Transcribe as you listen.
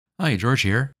Hi, George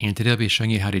here, and today I'll be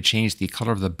showing you how to change the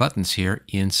color of the buttons here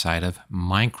inside of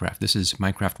Minecraft. This is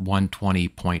Minecraft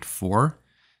 120.4,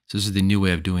 so this is the new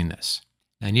way of doing this.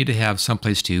 Now you need to have some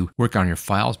place to work on your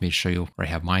files. Let me show you where I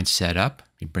have mine set up.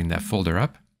 You bring that folder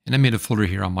up, and I made a folder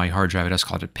here on my hard drive. I just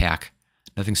called it pack.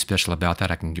 Nothing special about that.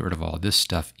 I can get rid of all this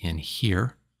stuff in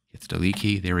here. Hit the delete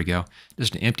key, there we go.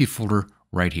 Just an empty folder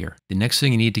right here. The next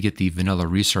thing you need to get the vanilla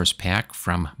resource pack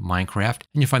from Minecraft,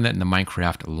 and you find that in the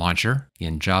Minecraft launcher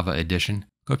in Java edition.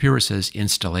 Go up here where it says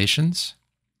installations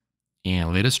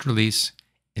and latest release,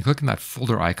 and click on that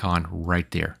folder icon right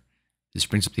there. This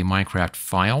brings up the Minecraft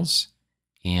files,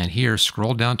 and here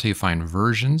scroll down till you find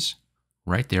versions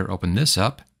right there. Open this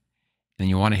up, and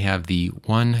you want to have the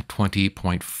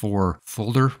 120.4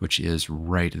 folder, which is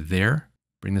right there.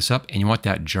 Bring this up, and you want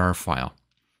that jar file.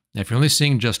 Now, if you're only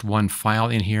seeing just one file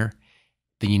in here,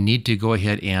 then you need to go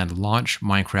ahead and launch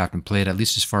Minecraft and play it at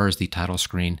least as far as the title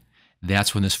screen.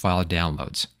 That's when this file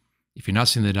downloads. If you're not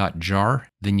seeing the .jar,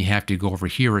 then you have to go over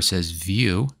here where it says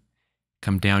View,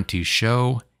 come down to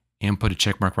Show, and put a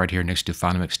check mark right here next to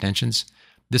File Name Extensions.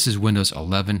 This is Windows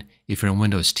 11. If you're in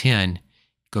Windows 10,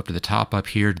 go up to the top up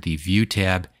here to the View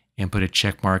tab and put a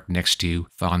check mark next to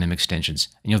File Name Extensions,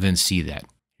 and you'll then see that.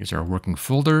 Here's our working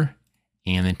folder,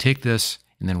 and then take this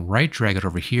and then right drag it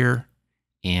over here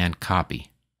and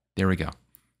copy. There we go.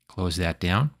 Close that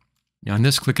down. Now on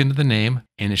this, click into the name,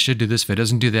 and it should do this. If it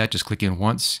doesn't do that, just click in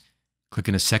once, click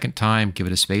in a second time, give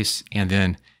it a space, and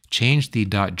then change the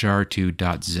 .jar to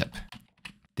 .zip.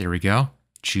 There we go.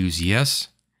 Choose yes.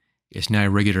 It's now a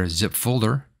regular zip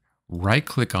folder. Right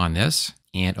click on this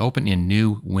and open in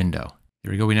new window.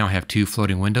 There we go. We now have two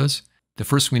floating windows. The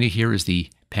first we need here is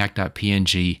the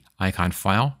pack.png icon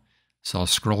file. So I'll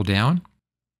scroll down.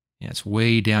 Yeah, it's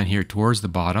way down here towards the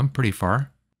bottom, pretty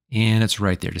far. And it's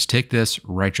right there. Just take this,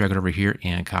 right drag it over here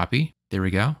and copy. There we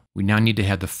go. We now need to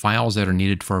have the files that are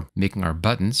needed for making our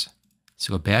buttons.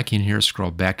 So go back in here,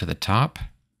 scroll back to the top,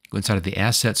 go inside of the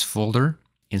assets folder,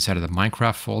 inside of the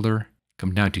Minecraft folder,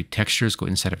 come down to textures, go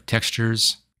inside of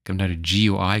textures, come down to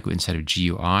GUI, go inside of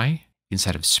GUI,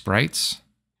 inside of sprites.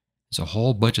 There's a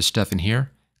whole bunch of stuff in here.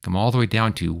 Come all the way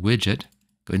down to widget,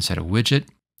 go inside of widget,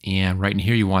 and right in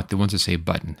here you want the ones that say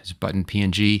button. There's button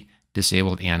PNG,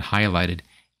 disabled and highlighted,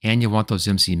 and you want those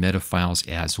mcmeta files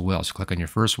as well. So click on your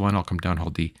first one, I'll come down,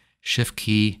 hold the shift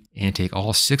key, and take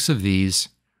all 6 of these,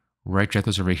 right drag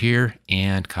those over here,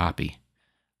 and copy.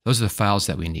 Those are the files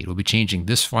that we need. We'll be changing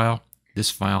this file,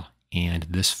 and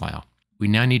this file. We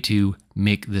now need to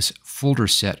make this folder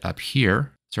set up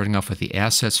here. Starting off with the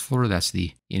assets folder, that's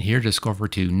the in here, just go over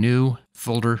to new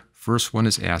folder. First one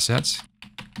is assets.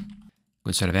 Go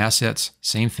inside of assets,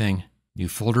 same thing, new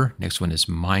folder. Next one is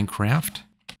Minecraft.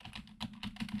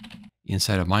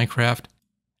 Inside of Minecraft,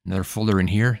 another folder in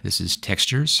here. This is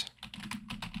textures.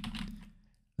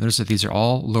 Notice that these are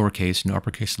all lowercase, no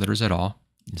uppercase letters at all.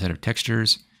 Inside of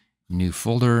textures, new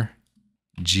folder,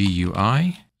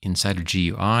 GUI. Inside of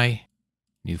GUI,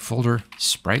 new folder,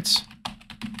 sprites.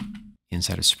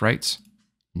 Inside of sprites,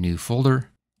 new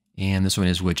folder, and this one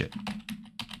is widget.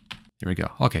 There we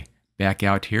go. Okay, back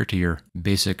out here to your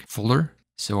basic folder.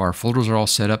 So our folders are all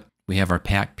set up. We have our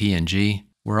pack PNG.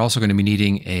 We're also going to be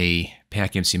needing a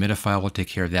pack.mcmeta file. We'll take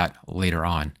care of that later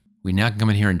on. We now can come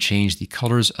in here and change the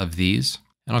colors of these.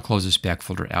 And I'll close this back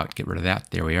folder out, get rid of that.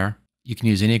 There we are. You can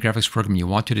use any graphics program you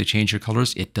want to change your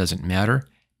colors. It doesn't matter.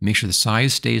 Make sure the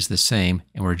size stays the same,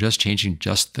 and we're just changing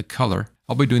just the color.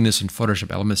 I'll be doing this in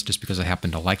Photoshop Elements just because I happen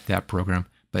to like that program,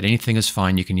 but anything is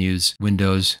fine. You can use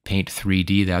Windows Paint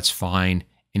 3D, that's fine.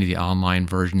 Any of the online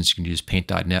versions, you can use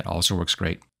Paint.net, also works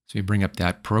great. So we bring up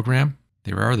that program.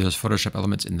 There are those Photoshop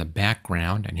elements in the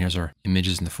background, and here's our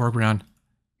images in the foreground.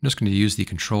 I'm just going to use the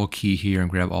Control key here and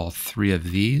grab all 3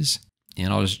 of these,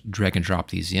 and I'll just drag and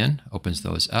drop these in, opens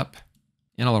those up,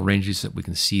 and I'll arrange these so that we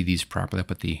can see these properly. I'll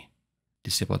put the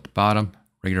disable at the bottom,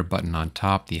 regular button on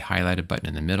top, the highlighted button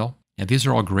in the middle. Now these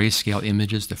are all grayscale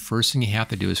images. The first thing you have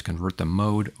to do is convert the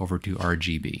mode over to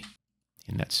RGB.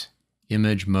 And that's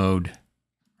image mode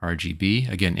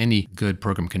RGB. Again, any good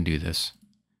program can do this.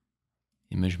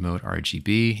 Image mode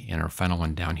RGB, and our final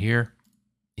one down here,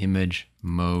 image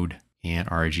mode and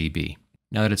RGB.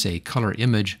 Now that it's a color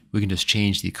image, we can just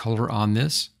change the color on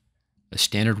this. A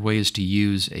standard way is to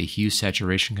use a hue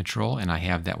saturation control, and I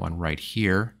have that one right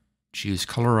here. Choose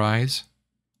colorize,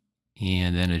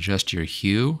 and then adjust your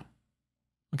hue.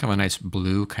 Look how a nice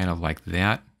blue, kind of like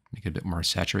that. Make it a bit more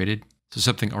saturated. So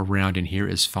something around in here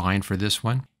is fine for this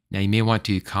one. Now you may want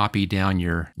to copy down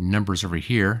your numbers over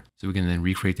here, so we can then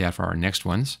recreate that for our next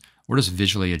ones. Or just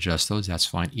visually adjust those, that's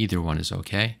fine. Either one is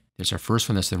okay. There's our first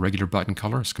one, that's the regular button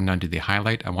color. Let's come down to the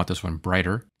highlight. I want this one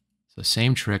brighter. So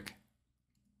same trick.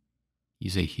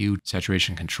 Use a hue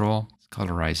saturation control.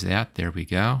 Colorize that. There we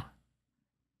go.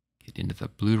 Get into the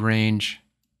blue range.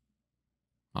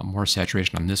 More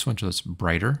saturation on this one so it's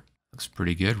brighter. Looks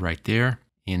pretty good right there.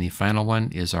 And the final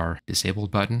one is our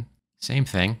disabled button. Same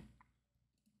thing.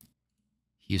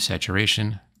 Hue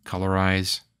saturation,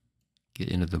 colorize, get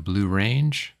into the blue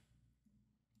range.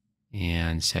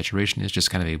 And saturation is just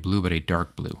kind of a blue, but a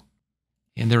dark blue.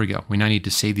 And there we go. We now need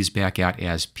to save these back out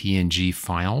as PNG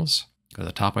files. Go to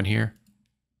the top one here,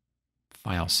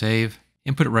 File Save,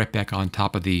 and put it right back on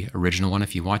top of the original one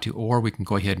if you want to, or we can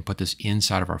go ahead and put this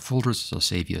inside of our folders. So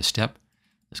save you a step.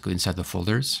 Let's go inside the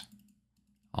folders,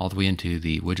 all the way into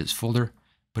the widgets folder,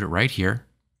 put it right here,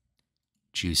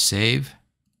 choose Save.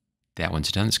 That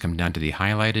one's done. Let's come down to the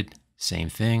highlighted, same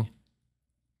thing,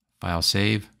 File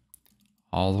Save,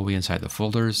 all the way inside the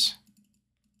folders.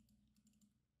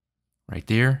 Right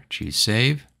there, choose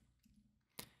Save.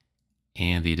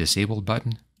 And the disabled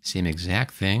button, same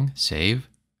exact thing, Save,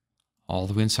 all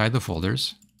the way inside the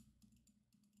folders.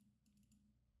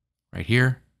 Right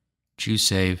here, choose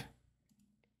Save,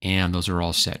 and those are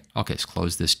all set. Okay, let's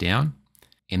close this down.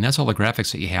 And that's all the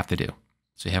graphics that you have to do.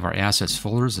 So we have our assets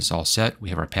folders, it's all set. We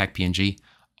have our pack.png.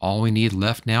 All we need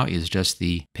left now is just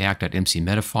the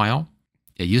pack.mcmeta file.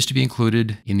 It used to be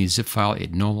included in the zip file,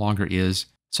 it no longer is.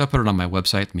 So I put it on my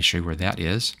website. Let me show you where that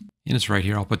is. And it's right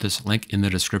here. I'll put this link in the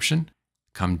description.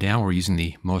 Come down. We're using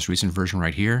the most recent version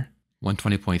right here,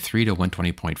 120.3 to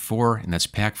 120.4, and that's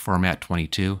pack format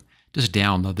 22. Just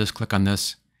download this, click on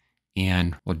this,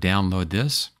 and we'll download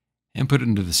this and put it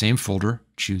into the same folder.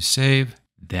 Choose Save.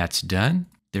 That's done.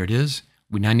 There it is.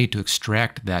 We now need to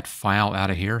extract that file out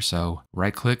of here. So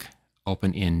right click,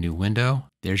 open in new window.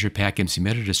 There's your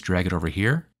pack.mcmeta. Just drag it over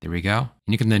here. There we go.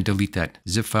 And you can then delete that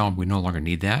zip file. We no longer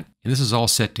need that. And this is all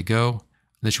set to go.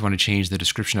 Unless you want to change the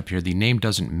description up here. The name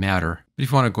doesn't matter. But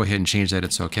if you want to go ahead and change that,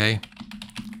 it's okay.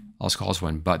 I'll just call this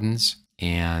one Buttons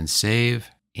and Save.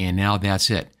 And now that's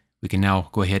it. We can now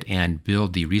go ahead and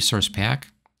build the resource pack.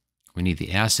 We need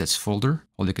the Assets folder.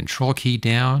 Hold the Control key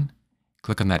down.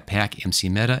 Click on that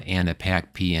pack.mcmeta and the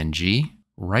pack.png.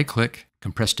 Right click,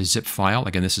 compress to zip file.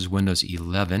 Again, this is Windows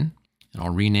 11. And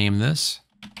I'll rename this.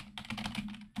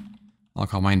 I'll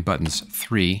call mine Buttons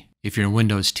 3. If you're in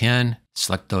Windows 10,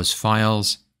 select those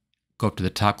files, go up to the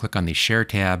top, click on the Share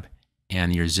tab,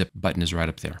 and your zip button is right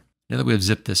up there. Now that we've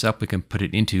zipped this up, we can put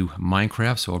it into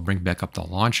Minecraft. So we'll bring back up the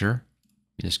launcher.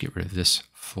 Just get rid of this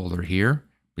folder here.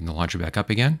 Bring the launcher back up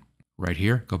again. Right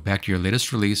here, go back to your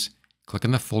latest release, click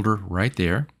on the folder right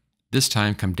there. This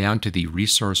time, come down to the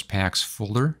Resource Packs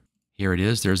folder. Here it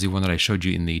is. There's the one that I showed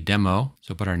you in the demo.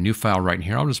 So put our new file right in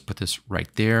here. I'll just put this right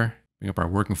there. Bring up our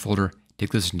working folder.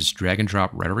 Take this and just drag and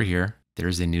drop right over here.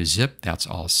 There's the new zip. That's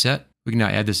all set. We can now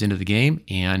add this into the game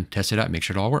and test it out, make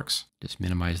sure it all works. Just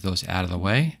minimize those out of the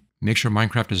way. Make sure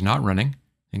Minecraft is not running.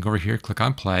 Then go over here, click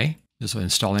on Play. This will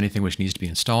install anything which needs to be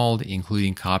installed,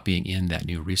 including copying in that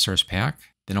new resource pack.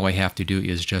 Then all I have to do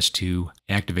is just to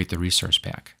activate the resource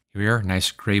pack. Here we are,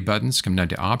 nice gray buttons. Come down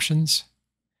to Options,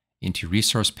 into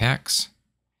Resource Packs.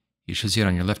 You should see it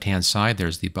on your left-hand side.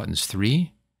 There's the Buttons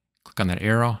 3. Click on that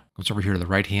arrow. Goes over here to the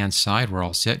right-hand side. We're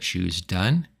all set. Choose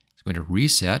Done. It's going to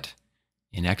reset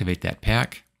and activate that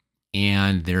pack.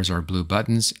 And there's our blue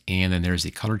buttons. And then there's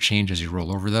the color change as you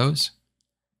roll over those.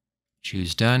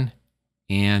 Choose Done.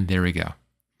 And there we go.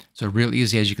 So real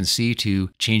easy, as you can see, to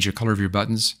change the color of your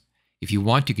buttons. If you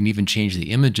want, you can even change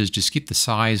the images. Just keep the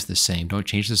size the same. Don't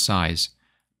change the size.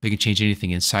 But you can change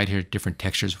anything inside here, different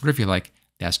textures, whatever you like.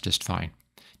 That's just fine.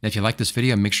 Now, if you like this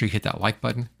video, make sure you hit that like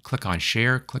button, click on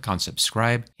share, click on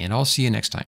subscribe, and I'll see you next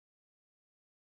time.